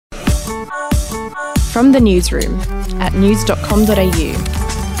From the newsroom at news.com.au.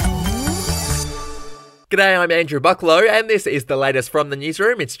 G'day, I'm Andrew Bucklow, and this is the latest from the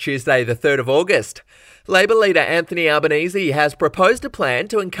newsroom. It's Tuesday, the 3rd of August. Labor leader Anthony Albanese has proposed a plan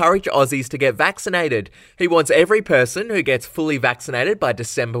to encourage Aussies to get vaccinated. He wants every person who gets fully vaccinated by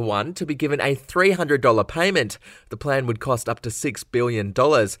December 1 to be given a $300 payment. The plan would cost up to $6 billion.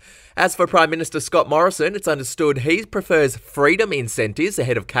 As for Prime Minister Scott Morrison, it's understood he prefers freedom incentives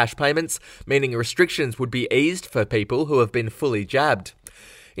ahead of cash payments, meaning restrictions would be eased for people who have been fully jabbed.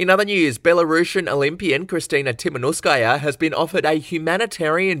 In other news, Belarusian Olympian Kristina Timanouskaya has been offered a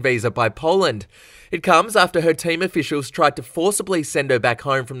humanitarian visa by Poland. It comes after her team officials tried to forcibly send her back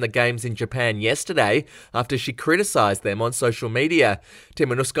home from the Games in Japan yesterday after she criticised them on social media.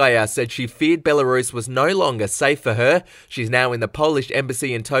 Timanouskaya said she feared Belarus was no longer safe for her. She's now in the Polish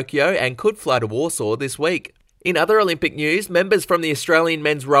embassy in Tokyo and could fly to Warsaw this week. In other Olympic news, members from the Australian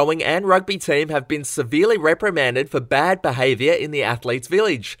men's rowing and rugby team have been severely reprimanded for bad behaviour in the athletes'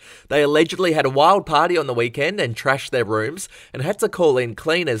 village. They allegedly had a wild party on the weekend and trashed their rooms and had to call in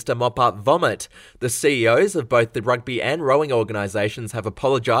cleaners to mop up vomit. The CEOs of both the rugby and rowing organisations have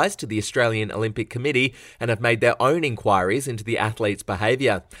apologised to the Australian Olympic Committee and have made their own inquiries into the athletes'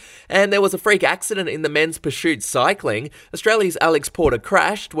 behaviour. And there was a freak accident in the men's pursuit cycling. Australia's Alex Porter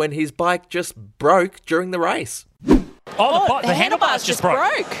crashed when his bike just broke during the race. Oh, the handlebars just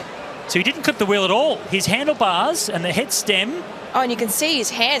broke. So he didn't clip the wheel at all. His handlebars and the head stem. Oh, and you can see his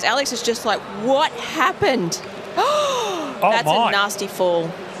hands. Alex is just like, what happened? That's a nasty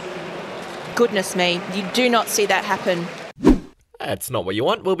fall. Goodness me, you do not see that happen. That's not what you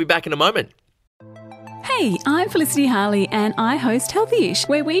want. We'll be back in a moment. Hey, I'm Felicity Harley and I host Healthyish,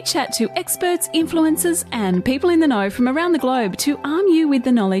 where we chat to experts, influencers and people in the know from around the globe to arm you with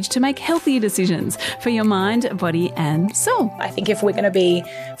the knowledge to make healthier decisions for your mind, body and soul. I think if we're going to be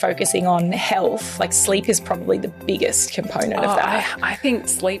focusing on health, like sleep is probably the biggest component of that. I think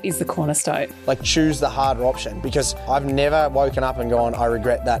sleep is the cornerstone. Like choose the harder option, because I've never woken up and gone, I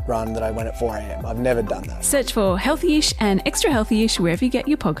regret that run that I went at 4 a.m. I've never done that. Search for Healthyish and Extra Healthyish wherever you get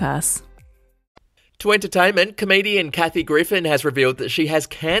your podcasts. To entertainment, comedian Kathy Griffin has revealed that she has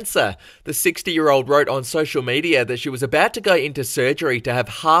cancer. The 60-year-old wrote on social media that she was about to go into surgery to have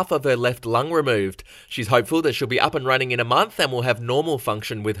half of her left lung removed. She's hopeful that she'll be up and running in a month and will have normal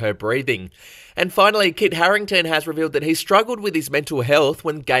function with her breathing. And finally, Kit Harington has revealed that he struggled with his mental health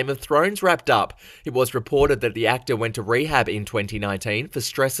when Game of Thrones wrapped up. It was reported that the actor went to rehab in 2019 for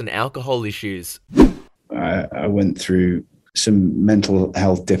stress and alcohol issues. I went through some mental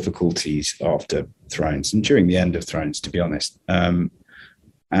health difficulties after Thrones and during the end of Thrones, to be honest. And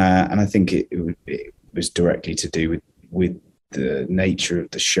I think it was directly to do with the nature of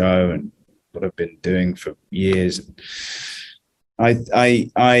the show and what I've been doing for years. I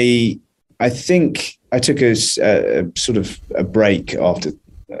think I took a sort of a break after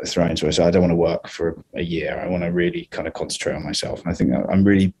Thrones, where I said I don't want to work for a year. I want to really kind of concentrate on myself. And I think I'm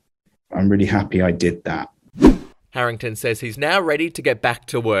really happy I did that. Harrington says he's now ready to get back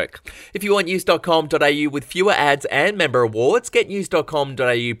to work. If you want news.com.au with fewer ads and member awards, get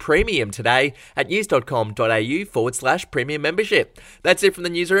news.com.au premium today at news.com.au/premium membership. That's it from the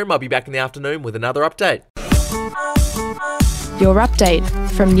newsroom. I'll be back in the afternoon with another update. Your update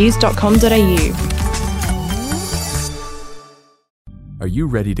from news.com.au. Are you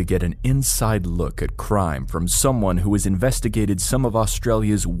ready to get an inside look at crime from someone who has investigated some of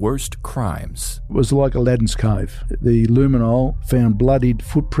Australia's worst crimes? It was like Aladdin's Cave. The luminol found bloodied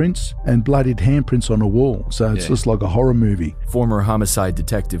footprints and bloodied handprints on a wall, so it's just like a horror movie. Former homicide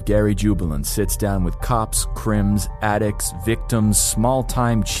detective Gary Jubilant sits down with cops, crims, addicts, victims,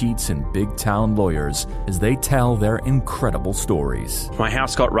 small-time cheats and big-town lawyers as they tell their incredible stories. My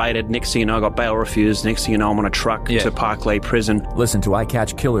house got raided. Next thing you know, I got bail refused. Next thing you know, I'm on a truck to Parklea Prison. Listen to I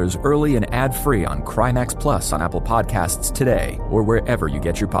Catch Killers early and ad-free on Crimex Plus on Apple Podcasts today or wherever you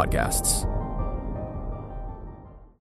get your podcasts.